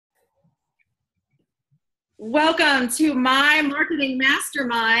Welcome to my marketing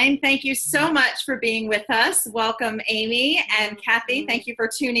mastermind. Thank you so much for being with us. Welcome, Amy and Kathy. Thank you for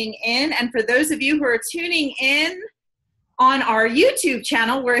tuning in. And for those of you who are tuning in on our YouTube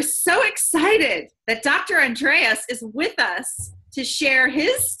channel, we're so excited that Dr. Andreas is with us to share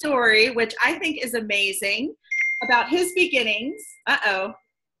his story, which I think is amazing, about his beginnings. Uh-oh.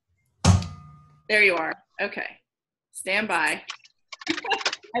 There you are. Okay. Stand by.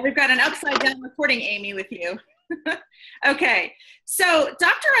 And we've got an upside down recording, Amy, with you. Okay, so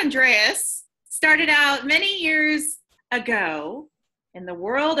Dr. Andreas started out many years ago in the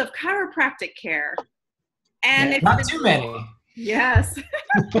world of chiropractic care. And not too many. Yes.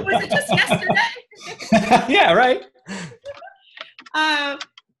 Was it just yesterday? Yeah, right.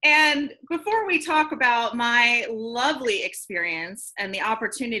 And before we talk about my lovely experience and the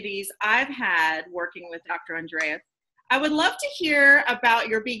opportunities I've had working with Dr. Andreas, I would love to hear about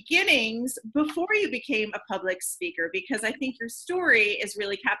your beginnings before you became a public speaker, because I think your story is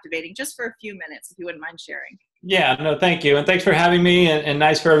really captivating. Just for a few minutes, if you wouldn't mind sharing. Yeah, no, thank you. And thanks for having me, and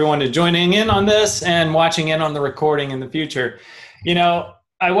nice for everyone to joining in on this and watching in on the recording in the future. You know,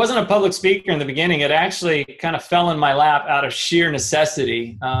 I wasn't a public speaker in the beginning. It actually kind of fell in my lap out of sheer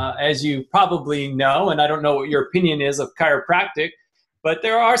necessity. As you probably know, and I don't know what your opinion is of chiropractic, but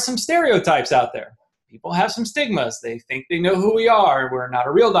there are some stereotypes out there. People have some stigmas. They think they know who we are. We're not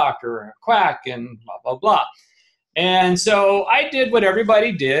a real doctor or a quack and blah, blah, blah. And so I did what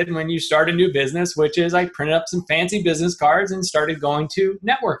everybody did when you start a new business, which is I printed up some fancy business cards and started going to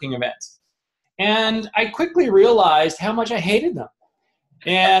networking events. And I quickly realized how much I hated them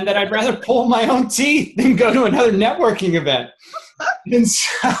and that I'd rather pull my own teeth than go to another networking event. And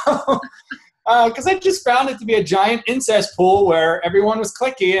so... because I just found it to be a giant incest pool where everyone was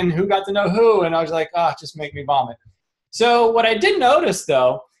cliquey and who got to know who. And I was like, just make me vomit. So what I did notice,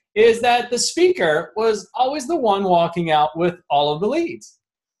 though, is that the speaker was always the one walking out with all of the leads.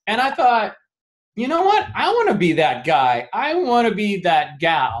 And I thought, you know what? I want to be that guy. I want to be that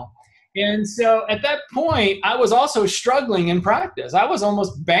gal. And so at that point, I was also struggling in practice. I was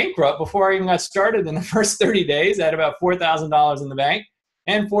almost bankrupt before I even got started. In the first 30 days, I had about $4,000 in the bank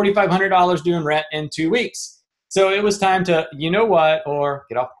and $4,500 doing rent in 2 weeks. So it was time to, you know what, or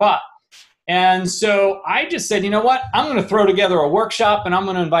get off the pot. And so I just said, you know what, I'm going to throw together a workshop and I'm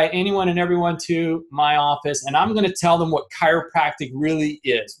going to invite anyone and everyone to my office and I'm going to tell them what chiropractic really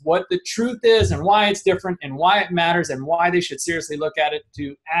is, what the truth is and why it's different and why it matters and why they should seriously look at it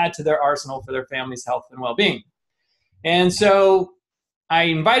to add to their arsenal for their family's health and well-being. And so I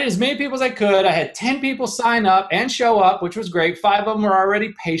invited as many people as I could. I had 10 people sign up and show up, which was great. 5 of them were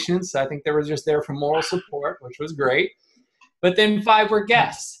already patients. I think they were just there for moral support, which was great. But then 5 were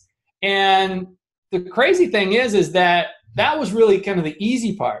guests. And the crazy thing is that was really kind of the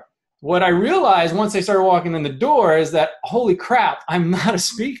easy part. What I realized once I started walking in the door is that, holy crap, I'm not a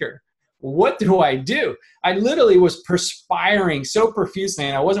speaker. What do I do? I literally was perspiring so profusely,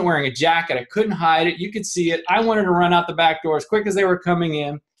 and I wasn't wearing a jacket. I couldn't hide it. You could see it. I wanted to run out the back door as quick as they were coming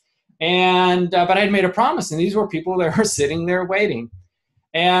in. And but I had made a promise, and these were people that were sitting there waiting.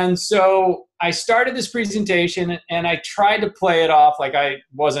 And so I started this presentation, and I tried to play it off like I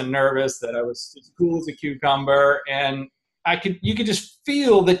wasn't nervous, that I was as cool as a cucumber. And you could just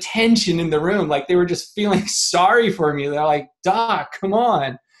feel the tension in the room. Like they were just feeling sorry for me. They're like, Doc, come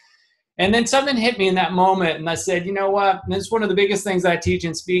on. And then something hit me in that moment, and I said, you know what, and it's one of the biggest things I teach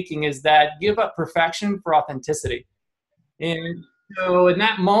in speaking is that give up perfection for authenticity. And so in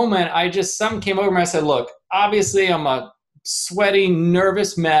that moment, something came over me. I said, look, obviously I'm a sweaty,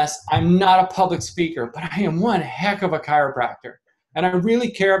 nervous mess. I'm not a public speaker, but I am one heck of a chiropractor. And I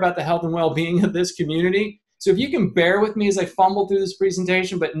really care about the health and well-being of this community. So if you can bear with me as I fumble through this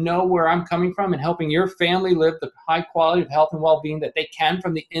presentation, but know where I'm coming from and helping your family live the high quality of health and well-being that they can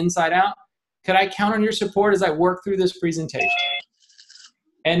from the inside out, could I count on your support as I work through this presentation?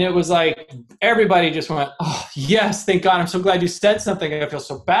 And it was like, everybody just went, oh, yes, thank God. I'm so glad you said something. I feel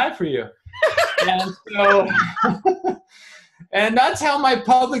so bad for you. And so, and that's how my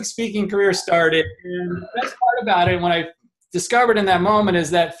public speaking career started. And the best part about it, when I discovered in that moment,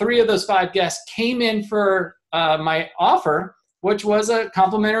 is that 3 of those 5 guests came in for my offer, which was a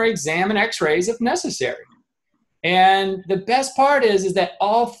complimentary exam and x-rays if necessary. And the best part is that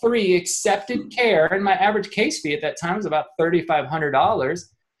all 3 accepted care, and my average case fee at that time was about $3,500.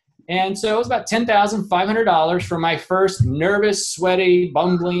 And so it was about $10,500 for my first nervous, sweaty,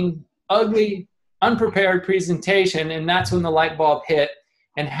 bumbling, ugly, unprepared presentation. And that's when the light bulb hit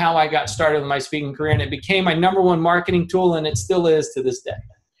and how I got started with my speaking career. And it became my #1 marketing tool, and it still is to this day.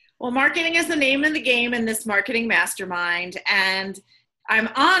 Well, marketing is the name of the game in this marketing mastermind. And I'm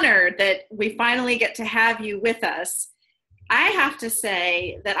honored that we finally get to have you with us. I have to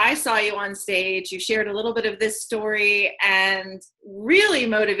say that I saw you on stage. You shared a little bit of this story and really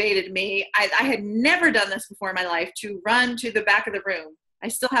motivated me. I had never done this before in my life, to run to the back of the room. I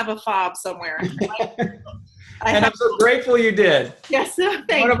still have a fob somewhere. And I'm so grateful you did. Yes,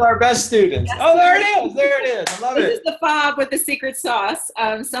 one of our best students. Yes. Oh, there it is. There it is. I love it. This is the fob with the secret sauce.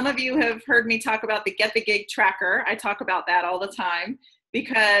 Some of you have heard me talk about the Get the Gig tracker. I talk about that all the time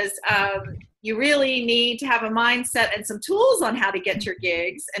because you really need to have a mindset and some tools on how to get your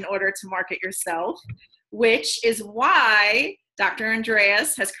gigs in order to market yourself, which is why Dr.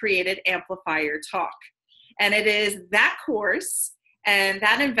 Andreas has created Amplify Your Talk. And it is that course and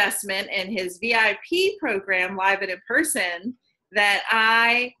that investment in his VIP program, live and in person, that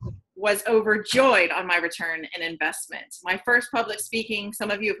I was overjoyed on my return in investment. My first public speaking, some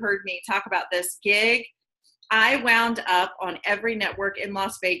of you have heard me talk about this gig, I wound up on every network in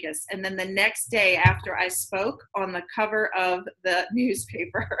Las Vegas. And then the next day after I spoke, on the cover of the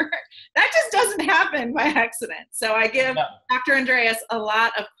newspaper. That just doesn't happen by accident. So I give Dr. Andreas a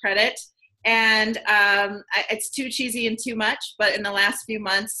lot of credit. And it's too cheesy and too much, but in the last few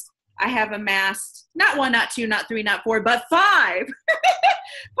months, I have amassed not 1, not 2, not 3, not 4, but 5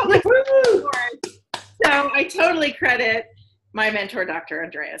 public awards. So I totally credit my mentor, Dr.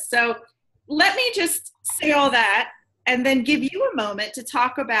 Andreas. So let me just say all that and then give you a moment to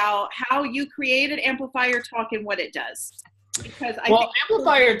talk about how you created Amplify Your Talk and what it does. Because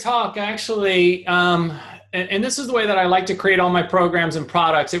Amplify Your Talk actually, and this is the way that I like to create all my programs and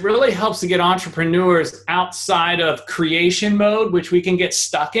products. It really helps to get entrepreneurs outside of creation mode, which we can get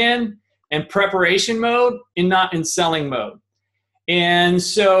stuck in, and preparation mode, and not in selling mode. And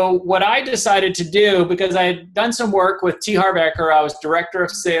so what I decided to do, because I had done some work with T. Harbecker, I was director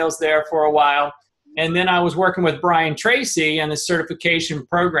of sales there for a while, and then I was working with Brian Tracy and the certification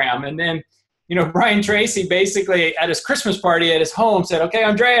program. And then, Brian Tracy basically at his Christmas party at his home said, "Okay,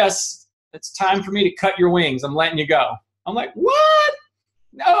 Andreas, it's time for me to cut your wings. I'm letting you go." I'm like, "What?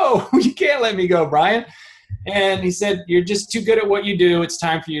 No, you can't let me go, Brian." And he said, "You're just too good at what you do. It's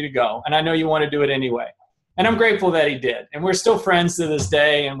time for you to go. And I know you want to do it anyway." And I'm grateful that he did. And we're still friends to this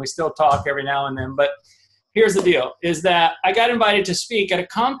day, and we still talk every now and then. But here's the deal, is that I got invited to speak at a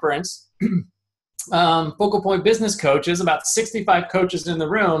conference, Focal Point Business Coaches, about 65 coaches in the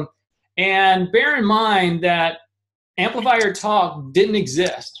room. And bear in mind that Amplify Your Talk didn't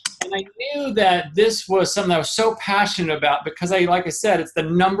exist. And I knew that this was something I was so passionate about because, like I said, it's the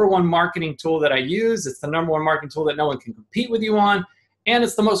 #1 marketing tool that I use. It's the #1 marketing tool that no one can compete with you on. And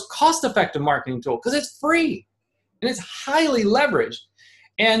it's the most cost-effective marketing tool because it's free and it's highly leveraged.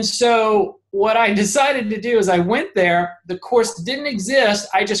 And so what I decided to do is I went there. The course didn't exist.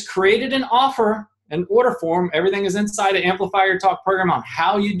 I just created an offer, an order form. Everything is inside the Amplify Your Talk program on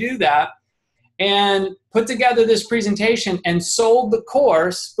how you do that, and put together this presentation and sold the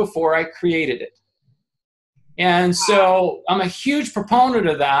course before I created it. And so I'm a huge proponent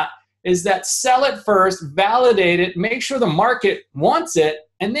of that, is that sell it first, validate it, make sure the market wants it,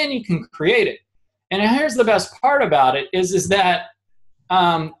 and then you can create it. And here's the best part about it is that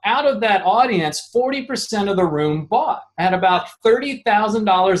out of that audience, 40% of the room bought. I had about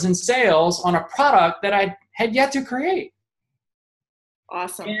 $30,000 in sales on a product that I had yet to create.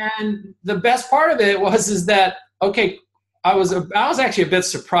 Awesome. And the best part of it is that, okay, I was actually a bit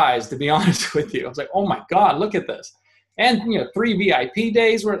surprised, to be honest with you. I was like, oh my God, look at this. And 3 VIP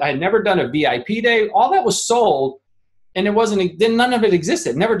days where I had never done a VIP day. All that was sold, and none of it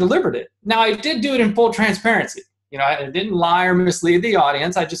existed. Never delivered it. Now I did do it in full transparency. I didn't lie or mislead the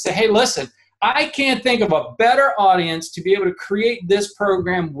audience. I just said, hey, listen, I can't think of a better audience to be able to create this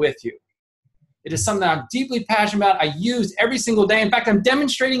program with you. It is something I'm deeply passionate about. I use every single day. In fact, I'm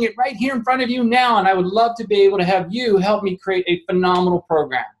demonstrating it right here in front of you now, and I would love to be able to have you help me create a phenomenal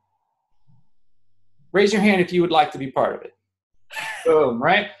program. Raise your hand if you would like to be part of it. Boom,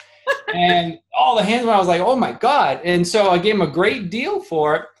 right? And all the hands went, I was like, oh my God. And so I gave him a great deal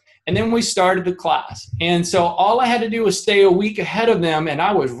for it. And then we started the class. And so all I had to do was stay a week ahead of them, and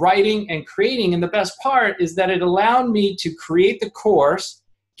I was writing and creating. And the best part is that it allowed me to create the course,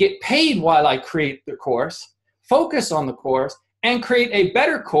 get paid while I create the course, focus on the course, and create a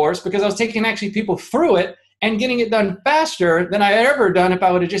better course because I was taking actually people through it and getting it done faster than I had ever done if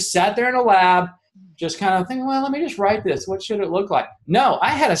I would have just sat there in a lab, just kind of thinking, well, let me just write this. What should it look like? No, I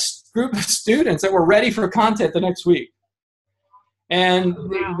had a group of students that were ready for content the next week. And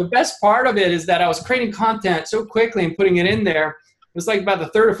the best part of it is that I was creating content so quickly and putting it in there. It was like about the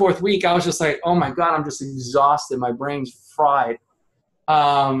 3rd or 4th week, I was just like, oh my God, I'm just exhausted. My brain's fried.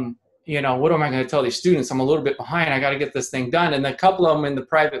 what am I going to tell these students? I'm a little bit behind. I got to get this thing done. And a couple of them in the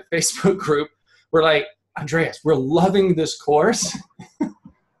private Facebook group were like, Andreas, we're loving this course,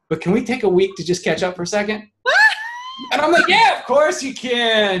 but can we take a week to just catch up for a second? And I'm like, yeah, of course you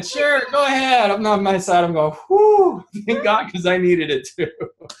can. Sure, go ahead. I'm not on my side. I'm going, whoo, thank God, because I needed it too.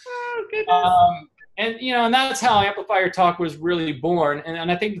 Oh, goodness. And that's how Amplify Your Talk was really born. And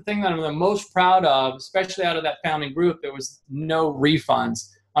I think the thing that I'm the most proud of, especially out of that founding group, there was no refunds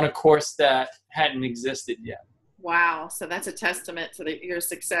on a course that hadn't existed yet. Wow. So that's a testament to your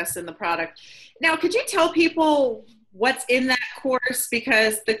success in the product. Now, could you tell people what's in that course?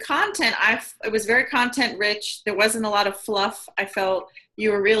 Because the content, it was very content rich. There wasn't a lot of fluff. I felt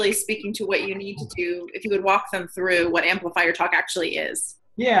you were really speaking to what you need to do. If you would walk them through what Amplify Your Talk actually is.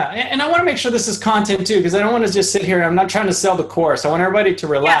 Yeah. And I want to make sure this is content too, because I don't want to just sit here. I'm not trying to sell the course. I want everybody to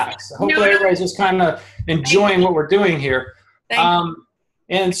relax. Yes. Hopefully everybody's just kind of enjoying what we're doing here.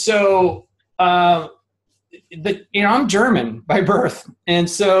 And so, I'm German by birth. And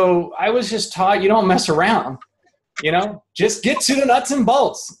so I was just taught, you don't mess around, just get to the nuts and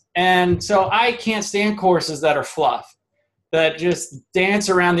bolts. And so I can't stand courses that are fluff, that just dance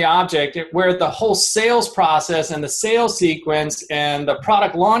around the object, where the whole sales process and the sales sequence and the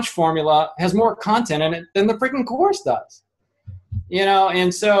product launch formula has more content in it than the freaking course does.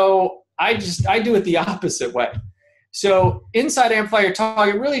 And so I do it the opposite way. So inside Amplify Your Talk,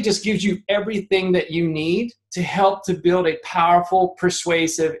 it really just gives you everything that you need to help to build a powerful,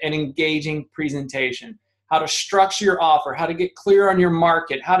 persuasive, and engaging presentation. How to structure your offer, how to get clear on your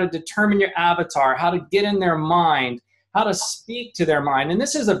market, how to determine your avatar, how to get in their mind, how to speak to their mind. And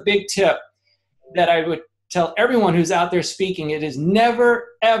this is a big tip that I would tell everyone who's out there speaking. It is never,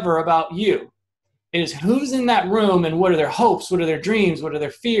 ever about you. It is who's in that room and what are their hopes, what are their dreams, what are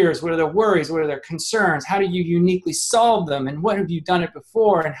their fears, what are their worries, what are their concerns, how do you uniquely solve them, and what have you done it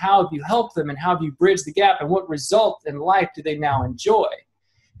before, and how have you helped them, and how have you bridged the gap, and what result in life do they now enjoy?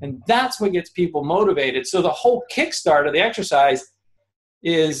 And that's what gets people motivated. So the whole kickstart of the exercise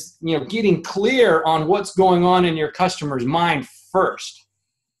is, getting clear on what's going on in your customer's mind first,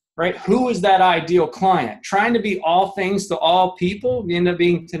 right? Who is that ideal client? Trying to be all things to all people, you end up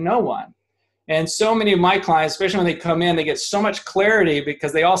being to no one. And so many of my clients, especially when they come in, they get so much clarity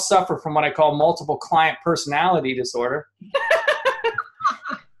because they all suffer from what I call multiple client personality disorder.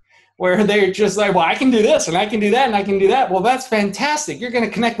 Where they're just like, well, I can do this and I can do that and I can do that. Well, that's fantastic. You're going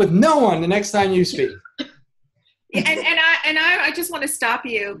to connect with no one the next time you speak. I just want to stop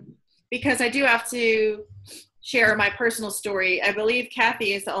you because I do have to share my personal story. I believe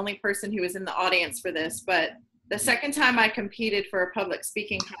Kathy is the only person who was in the audience for this, but the second time I competed for a public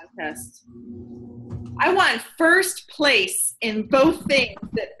speaking contest, I won first place in both things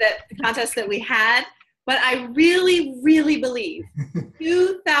that the contest that we had. But I really, really believe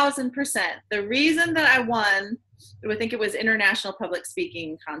 2,000% the reason that I won, I think it was International Public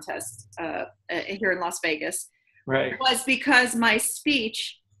Speaking Contest here in Las Vegas, right, was because my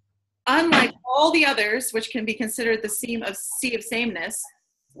speech, unlike all the others, which can be considered the sea of sameness,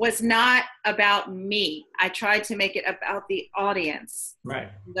 was not about me. I tried to make it about the audience, right?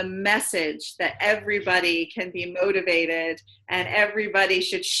 The message that everybody can be motivated and everybody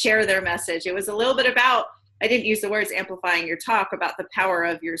should share their message. It was a little bit about, I didn't use the words amplifying your talk, about the power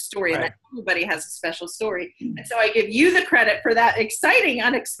of your story, right, and that everybody has a special story. And so I give you the credit for that exciting,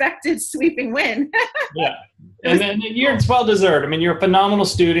 unexpected, sweeping win. Yeah. And then it's well-deserved. I mean, you're a phenomenal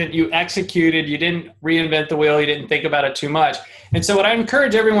student. You executed. You didn't reinvent the wheel. You didn't think about it too much. And so what I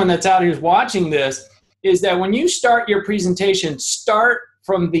encourage everyone that's out here who's watching this is that when you start your presentation, start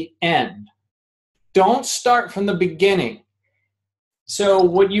from the end. Don't start from the beginning. So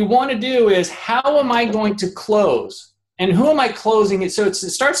what you want to do is, how am I going to close? And who am I closing it? So it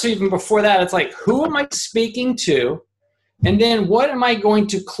starts even before that. It's like, who am I speaking to? And then what am I going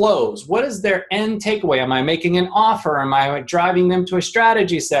to close? What is their end takeaway? Am I making an offer? Am I driving them to a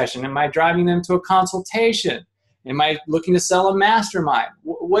strategy session? Am I driving them to a consultation? Am I looking to sell a mastermind?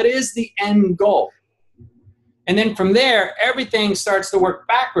 What is the end goal? And then from there, everything starts to work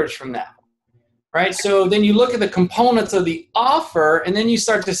backwards from that, right? So then you look at the components of the offer, and then you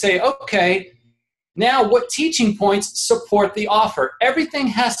start to say, okay, now what teaching points support the offer? Everything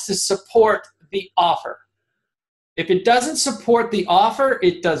has to support the offer. If it doesn't support the offer,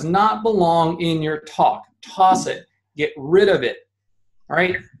 it does not belong in your talk. Toss it. Get rid of it. All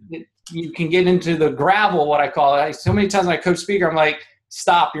right? You can get into the gravel, what I call it. So many times when I coach speaker, I'm like,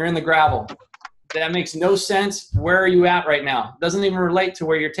 stop, you're in the gravel. That makes no sense. Where are you at right now? It doesn't even relate to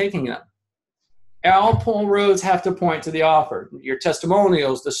where you're taking them. All roads have to point to the offer. Your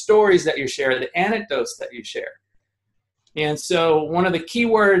testimonials, the stories that you share, the anecdotes that you share. And so one of the key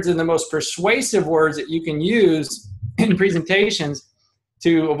words and the most persuasive words that you can use in presentations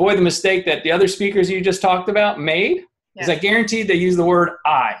to avoid the mistake that the other speakers you just talked about made is I guarantee they use the word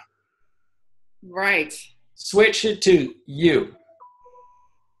I. Right. Switch it to you.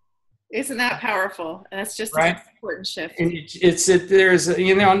 Isn't that powerful? That's just right? an important shift. And there's,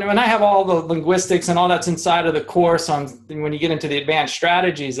 you know, and I have all the linguistics and all that's inside of the course on when you get into the advanced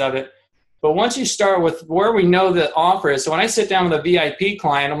strategies of it. But once you start with where we know the offer is, so when I sit down with a VIP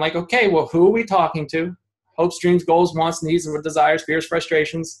client, I'm like, okay, well, who are we talking to? Hopes, dreams, goals, wants, needs, and desires, fears,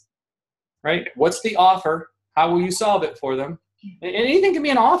 frustrations, right? What's the offer? How will you solve it for them? And anything can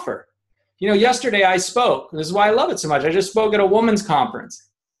be an offer. You know, yesterday I spoke. This is why I love it so much. I just spoke at a women's conference.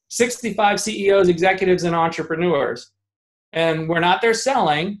 65 CEOs, executives, and entrepreneurs. And we're not there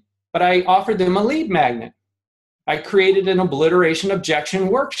selling, but I offered them a lead magnet. I created an obliteration objection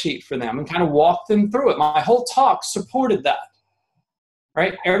worksheet for them and kind of walked them through it. My whole talk supported that,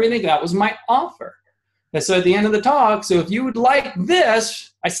 right? Everything, that was my offer. And so at the end of the talk, so if you would like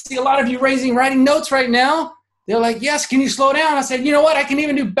this, I see a lot of you writing notes right now. They're like, yes, can you slow down? I said, you know what? I can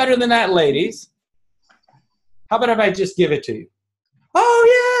even do better than that, ladies. How about if I just give it to you?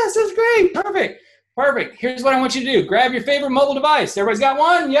 Oh, yes, that's great. Perfect. Perfect. Here's what I want you to do. Grab your favorite mobile device. Everybody's got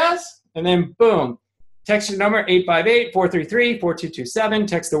one? Yes? And then boom. Text your number 858-433-4227.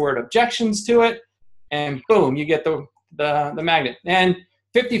 Text the word objections to it. And boom, you get the magnet. And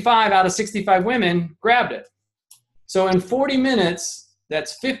 55 out of 65 women grabbed it. So in 40 minutes,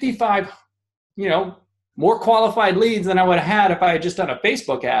 that's 55, you know, more qualified leads than I would have had if I had just done a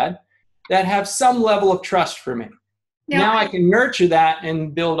Facebook ad that have some level of trust for me. Now I can nurture that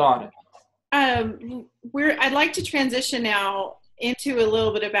and build on it. I'd like to transition now into a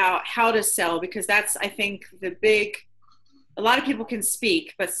little bit about how to sell, because that's, I think, a lot of people can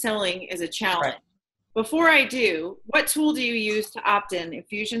speak, but selling is a challenge. Right. Before I do, what tool do you use to opt in?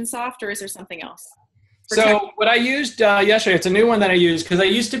 Infusionsoft, or is there something else? So what I used yesterday, it's a new one that I used because I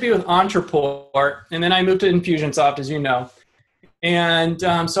used to be with Entreport, and then I moved to Infusionsoft, as you know. And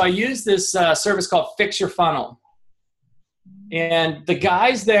so I used this service called Fix Your Funnel. And the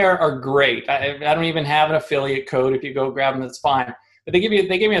guys there are great. I don't even have an affiliate code. If you go grab them, that's fine. But they gave me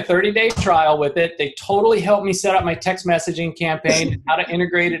a 30-day trial with it. They totally helped me set up my text messaging campaign and how to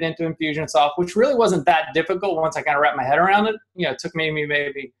integrate it into Infusionsoft, which really wasn't that difficult once I kind of wrapped my head around it. You know, it took me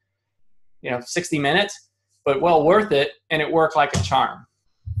maybe 60 minutes, but well worth it, and it worked like a charm.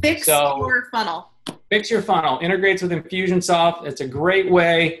 Fix Your Funnel. Fix Your Funnel integrates with Infusionsoft. It's a great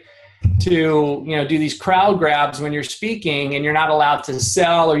way to do these crowd grabs when you're speaking and you're not allowed to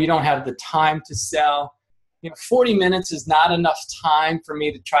sell, or you don't have the time to sell. 40 minutes is not enough time for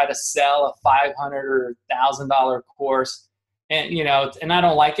me to try to sell a $500 or $1,000 course. And, and I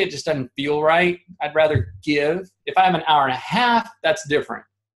don't like it. It just doesn't feel right. I'd rather give. If I have an hour and a half, that's different.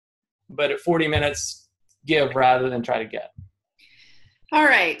 But at 40 minutes, give rather than try to get. All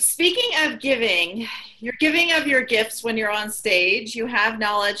right. Speaking of giving, you're giving of your gifts when you're on stage. You have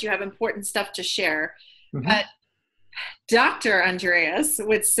knowledge. You have important stuff to share. Mm-hmm. But Dr. Andreas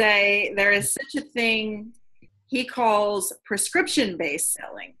would say there is such a thing he calls prescription-based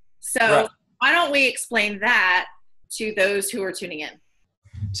selling. So Why don't we explain that to those who are tuning in?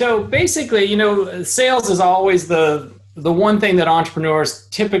 So basically, sales is always the one thing that entrepreneurs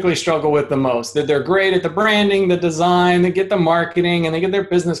typically struggle with the most. That they're great at the branding, the design, they get the marketing, and they get their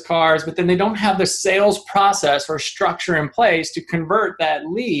business cards, but then they don't have the sales process or structure in place to convert that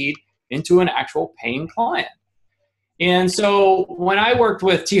lead into an actual paying client. And so when I worked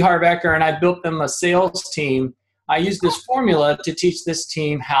with T. Harv Eker and I built them a sales team, I used this formula to teach this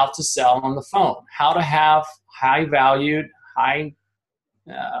team how to sell on the phone, how to have high valued, high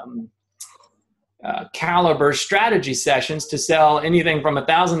caliber strategy sessions to sell anything from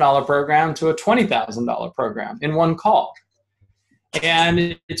 $1,000 program to a $20,000 program in one call.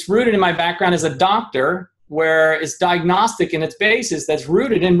 And it's rooted in my background as a doctor, where it's diagnostic in its basis that's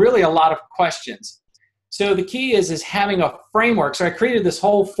rooted in really a lot of questions. So the key is having a framework. So I created this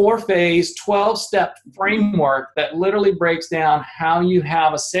whole 4-phase, 12-step framework that literally breaks down how you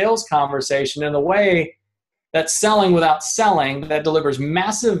have a sales conversation in a way that's selling without selling, that delivers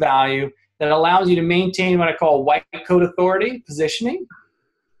massive value, that allows you to maintain what I call white coat authority positioning,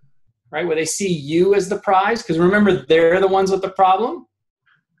 right? Where they see you as the prize, because remember, they're the ones with the problem.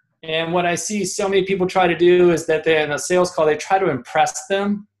 And what I see so many people try to do is that they're in a sales call, they try to impress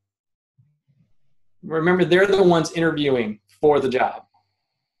them. Remember, they're the ones interviewing for the job.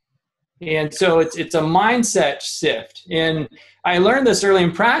 And so it's a mindset shift. And I learned this early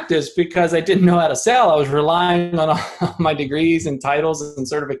in practice because I didn't know how to sell. I was relying on all my degrees and titles and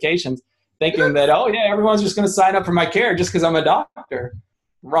certifications. thinking that, oh yeah, everyone's just going to sign up for my care just because I'm a doctor.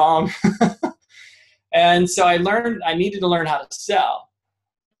 Wrong. And so I learned I needed to learn how to sell.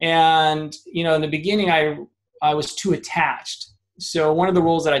 And, in the beginning, I was too attached. So one of the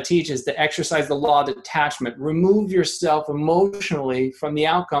rules that I teach is to exercise the law of detachment. Remove yourself emotionally from the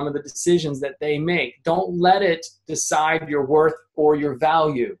outcome of the decisions that they make. Don't let it decide your worth or your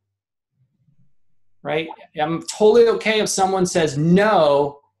value. Right? I'm totally okay if someone says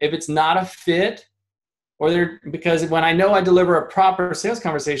no, if it's not a fit, because when I know I deliver a proper sales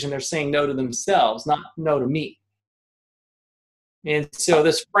conversation, they're saying no to themselves, not no to me. And so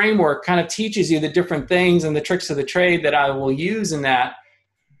this framework kind of teaches you the different things and the tricks of the trade that I will use in that,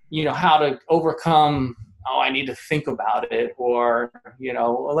 how to overcome, I need to think about it, or,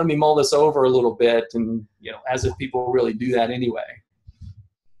 well, let me mull this over a little bit, and, as if people really do that anyway.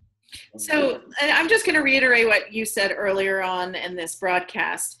 So I'm just going to reiterate what you said earlier on in this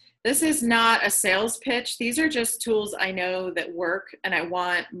broadcast. This is not a sales pitch. These are just tools I know that work, and I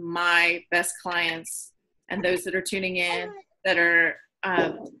want my best clients and those that are tuning in that are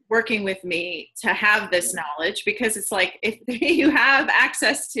working with me to have this knowledge, because it's like, if you have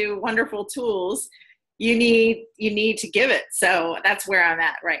access to wonderful tools, you need to give it. So that's where I'm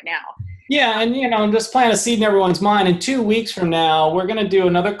at right now. Yeah, and just plant a seed in everyone's mind. In 2 weeks from now, we're going to do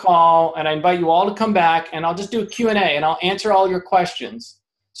another call, and I invite you all to come back, and I'll just do a Q&A, and I'll answer all your questions.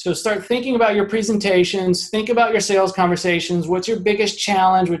 So start thinking about your presentations, think about your sales conversations, what's your biggest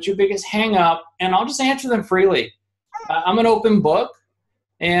challenge, what's your biggest hang up, and I'll just answer them freely. I'm an open book,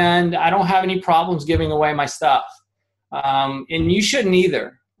 and I don't have any problems giving away my stuff. And you shouldn't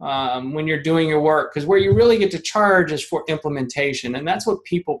either when you're doing your work, because where you really get to charge is for implementation, and that's what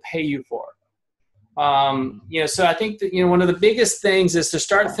people pay you for. So I think that, one of the biggest things is to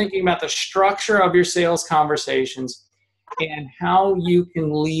start thinking about the structure of your sales conversations and how you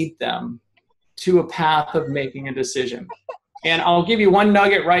can lead them to a path of making a decision. And I'll give you one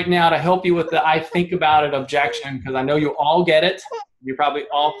nugget right now to help you with the I think about it objection, because I know you all get it. You're probably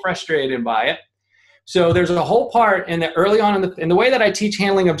all frustrated by it. So there's a whole part in the early on in the way that I teach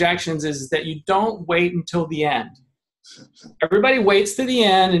handling objections is that you don't wait until the end. Everybody waits to the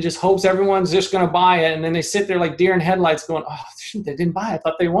end and just hopes everyone's just going to buy it. And then they sit there like deer in headlights going, oh, shoot, they didn't buy it. I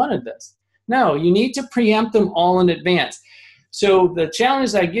thought they wanted this. No, you need to preempt them all in advance. So the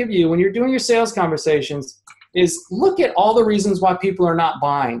challenge I give you when you're doing your sales conversations is look at all the reasons why people are not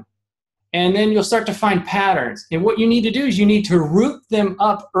buying. And then you'll start to find patterns. And what you need to do is you need to root them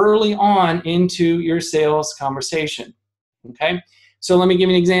up early on into your sales conversation. Okay? So let me give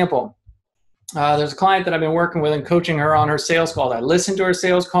you an example. There's a client that I've been working with and coaching her on her sales calls. I listen to her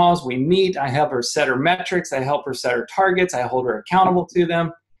sales calls. We meet. I help her set her metrics. I help her set her targets. I hold her accountable to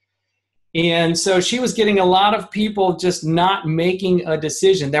them. And so she was getting a lot of people just not making a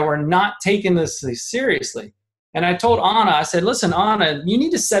decision, that were not taking this seriously. And I told Anna, I said, listen, Anna, you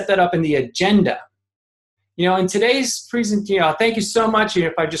need to set that up in the agenda. In today's presentation, thank you so much.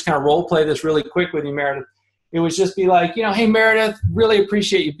 If I just kind of role play this really quick with you, Meredith, it would just be like, hey, Meredith, really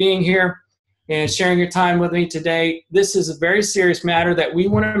appreciate you being here and sharing your time with me today. This is a very serious matter that we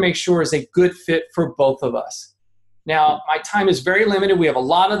want to make sure is a good fit for both of us. Now, my time is very limited. We have a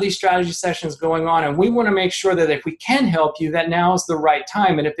lot of these strategy sessions going on, and we want to make sure that if we can help you, that now is the right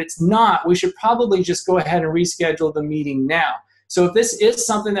time. And if it's not, we should probably just go ahead and reschedule the meeting now. So if this is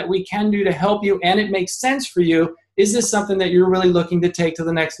something that we can do to help you and it makes sense for you, is this something that you're really looking to take to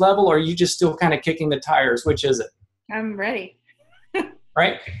the next level, or are you just still kind of kicking the tires? Which is it? I'm ready.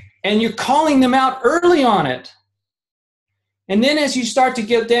 Right? And you're calling them out early on it. And then as you start to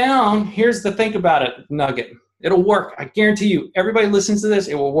get down, here's the think about it nugget. It'll work. I guarantee you. Everybody listens to this,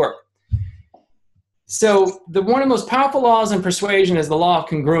 it will work. So one of the most powerful laws in persuasion is the law of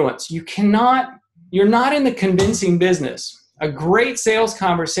congruence. You're not in the convincing business. A great sales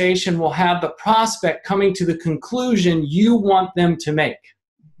conversation will have the prospect coming to the conclusion you want them to make.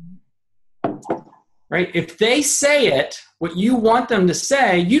 Right? If they say it, what you want them to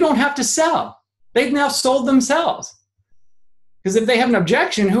say, you don't have to sell. They've now sold themselves. Because if they have an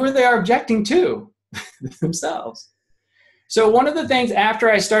objection, who are they objecting to? Themselves. So one of the things after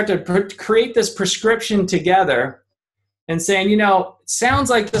I start to create this prescription together and saying, it sounds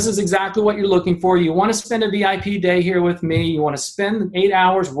like this is exactly what you're looking for. You want to spend a VIP day here with me. You want to spend 8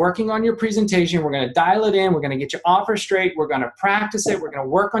 hours working on your presentation. We're going to dial it in. We're going to get your offer straight. We're going to practice it. We're going to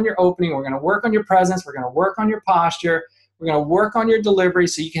work on your opening. We're going to work on your presence. We're going to work on your posture. We're going to work on your delivery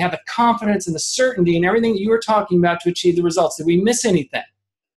so you can have the confidence and the certainty and everything that you were talking about to achieve the results. Did we miss anything?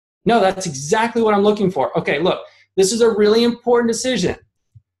 No, that's exactly what I'm looking for. Okay, look, this is a really important decision.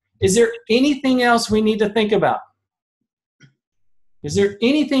 Is there anything else we need to think about? Is there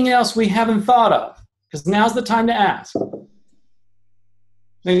anything else we haven't thought of? Because now's the time to ask.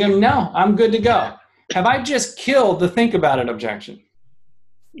 They go, no, I'm good to go. Have I just killed the think about it objection?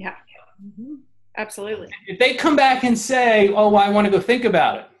 Yeah, absolutely. If they come back and say, oh, well, I want to go think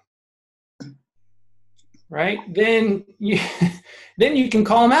about it, right? Then you can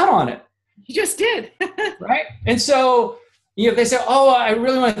call them out on it. You just did. Right? And so, if they say, oh, I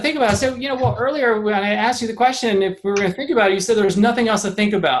really want to think about it. I said, well, earlier when I asked you the question, if we were going to think about it, you said there was nothing else to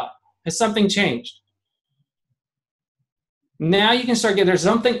think about. Has something changed? Now you can start getting, there's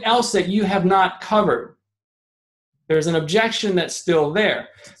something else that you have not covered. There's an objection that's still there.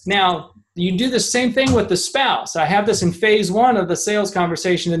 Now, you do the same thing with the spouse. I have this in phase 1 of the sales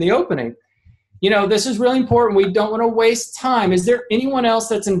conversation in the opening. This is really important. We don't want to waste time. Is there anyone else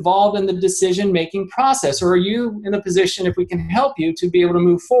that's involved in the decision-making process? Or are you in a position, if we can help you, to be able to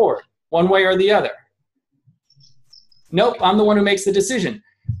move forward one way or the other? Nope, I'm the one who makes the decision.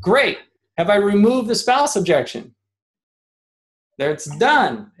 Great. Have I removed the spouse objection? It's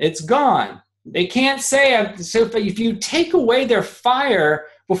done. It's gone. They can't say, so if you take away their fire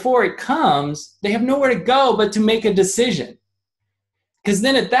before it comes, they have nowhere to go but to make a decision. Because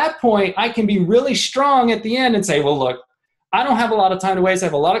then at that point, I can be really strong at the end and say, well, look, I don't have a lot of time to waste. I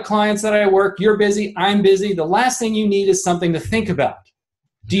have a lot of clients that I work. You're busy. I'm busy. The last thing you need is something to think about.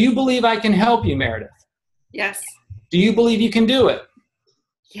 Do you believe I can help you, Meredith? Yes. Do you believe you can do it?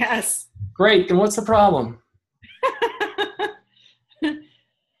 Yes. Great. Then what's the problem?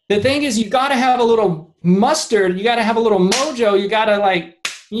 The thing is, you got to have a little mustard. You got to have a little mojo. You got to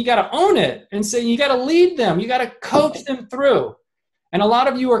own it. And so you got to lead them. You got to coach them through. And a lot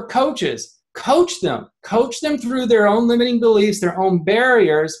of you are coaches. Coach them through their own limiting beliefs, their own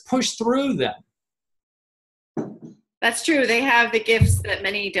barriers, push through them. That's true. They have the gifts that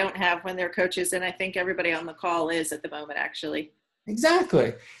many don't have when they're coaches. And I think everybody on the call is at the moment, actually.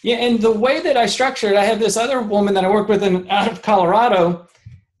 Exactly. Yeah. And the way that I structured, I have this other woman that I work with out of Colorado.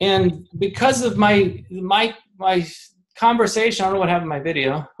 And because of my conversation, I don't know what happened in my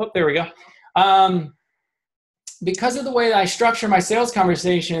video. Oh, there we go. Because of the way that I structure my sales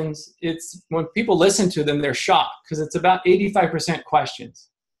conversations, it's when people listen to them, they're shocked because it's about 85% questions.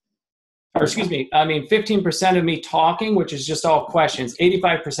 Or 15% of me talking, which is just all questions,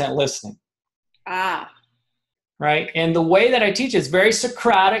 85% listening. Right? And the way that I teach is very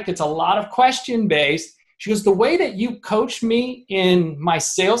Socratic. It's a lot of question-based. She goes, the way that you coach me in my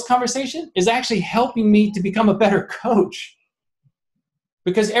sales conversation is actually helping me to become a better coach.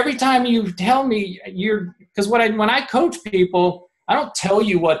 Because every time you tell me when I coach people, I don't tell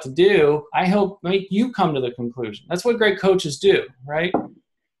you what to do. I help make you come to the conclusion. That's what great coaches do, right?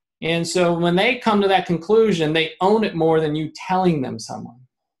 And so when they come to that conclusion, they own it more than you telling them someone.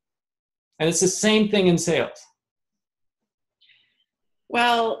 And it's the same thing in sales.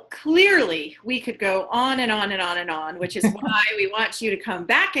 Well, clearly we could go on and on and on and on, which is why we want you to come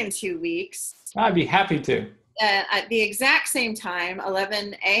back in 2 weeks. I'd be happy to. At the exact same time,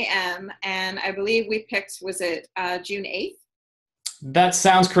 11 a.m. And I believe we picked, was it June 8th? That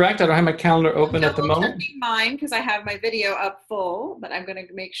sounds correct. I don't have my calendar open at the moment. Mine because I have my video up full, but I'm going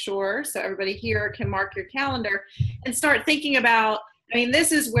to make sure so everybody here can mark your calendar and start thinking about,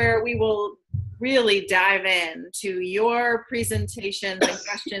 this is where we will really dive into your presentations and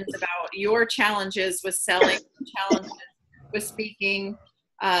questions about your challenges with selling, challenges with speaking,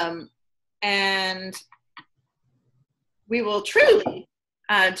 and we will truly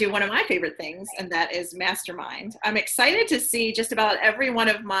do one of my favorite things, and that is Mastermind. I'm excited to see just about every one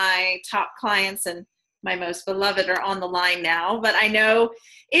of my top clients and my most beloved are on the line now. But I know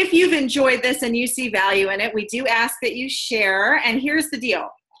if you've enjoyed this and you see value in it, we do ask that you share. And here's the deal.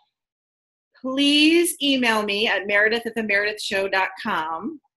 Please email me at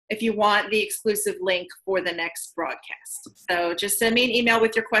meredith@themeredithshow.com if you want the exclusive link for the next broadcast. So just send me an email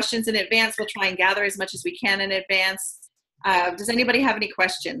with your questions in advance. We'll try and gather as much as we can in advance. Does anybody have any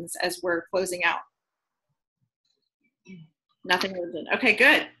questions as we're closing out? Nothing urgent. Okay,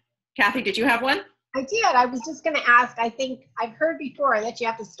 good. Kathy, did you have one? I did. I was just going to ask, I think I've heard before that you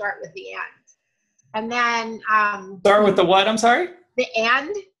have to start with the end. And then... start with the what? I'm sorry? The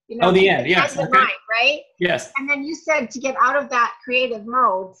end. The end. Yes. Okay. Mind, right? Yes. And then you said to get out of that creative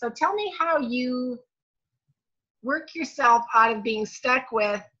mode. So tell me how you work yourself out of being stuck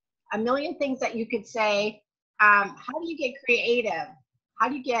with a million things that you could say. How do you get creative? How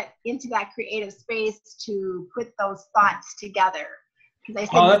do you get into that creative space to put those thoughts together?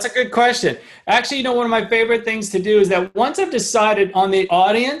 That's a good question. Actually, one of my favorite things to do is that once I've decided on the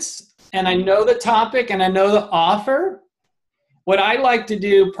audience and I know the topic and I know the offer, what I like to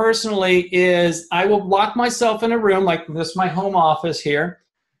do personally is I will lock myself in a room, like this is my home office here,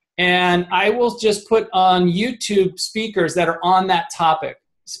 and I will just put on YouTube speakers that are on that topic,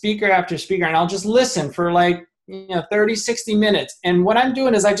 speaker after speaker, and I'll just listen for like 30, 60 minutes. And what I'm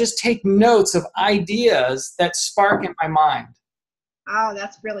doing is I just take notes of ideas that spark in my mind. Oh,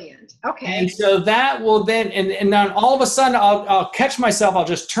 that's brilliant. Okay. And so that will then, and then all of a sudden I'll catch myself, I'll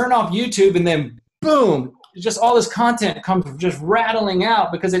just turn off YouTube, and then boom, just all this content comes just rattling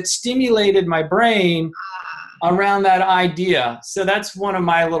out because it stimulated my brain around that idea. So that's one of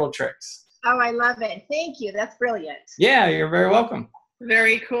my little tricks. Oh, I love it. Thank you. That's brilliant. Yeah, you're very welcome.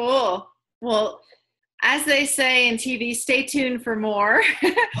 Very cool. Well, as they say in TV, stay tuned for more.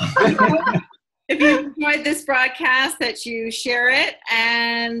 If you enjoyed this broadcast, that you share it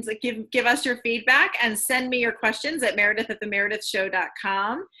and give us your feedback and send me your questions at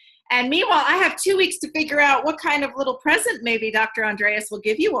meredith@themeredithshow.com. And meanwhile, I have 2 weeks to figure out what kind of little present maybe Dr. Andreas will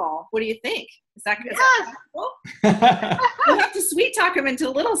give you all. What do you think? Is that possible? We'll have to sweet talk him into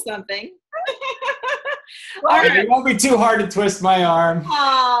a little something. All right. It won't be too hard to twist my arm.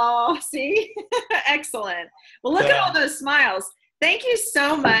 Oh, see? Excellent. Well, look at all those smiles. Thank you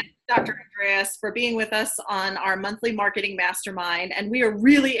so much, Dr. Andreas, for being with us on our monthly marketing mastermind. And we are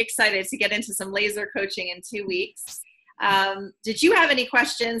really excited to get into some laser coaching in 2 weeks. Did you have any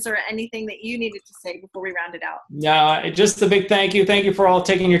questions or anything that you needed to say before we round it out? No, just a big thank you. Thank you for all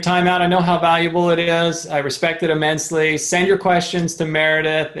taking your time out. I know how valuable it is. I respect it immensely. Send your questions to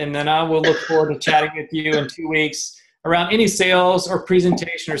Meredith, and then I will look forward to chatting with you in 2 weeks around any sales or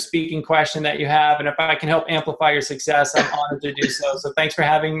presentation or speaking question that you have. And if I can help amplify your success, I'm honored to do so. So thanks for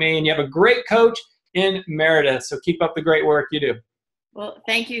having me. And you have a great coach in Meredith. So keep up the great work you do. Well,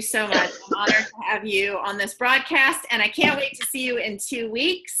 thank you so much. I'm honored to have you on this broadcast, and I can't wait to see you in 2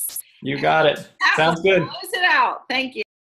 weeks. You got it. Sounds good. Close it out. Thank you.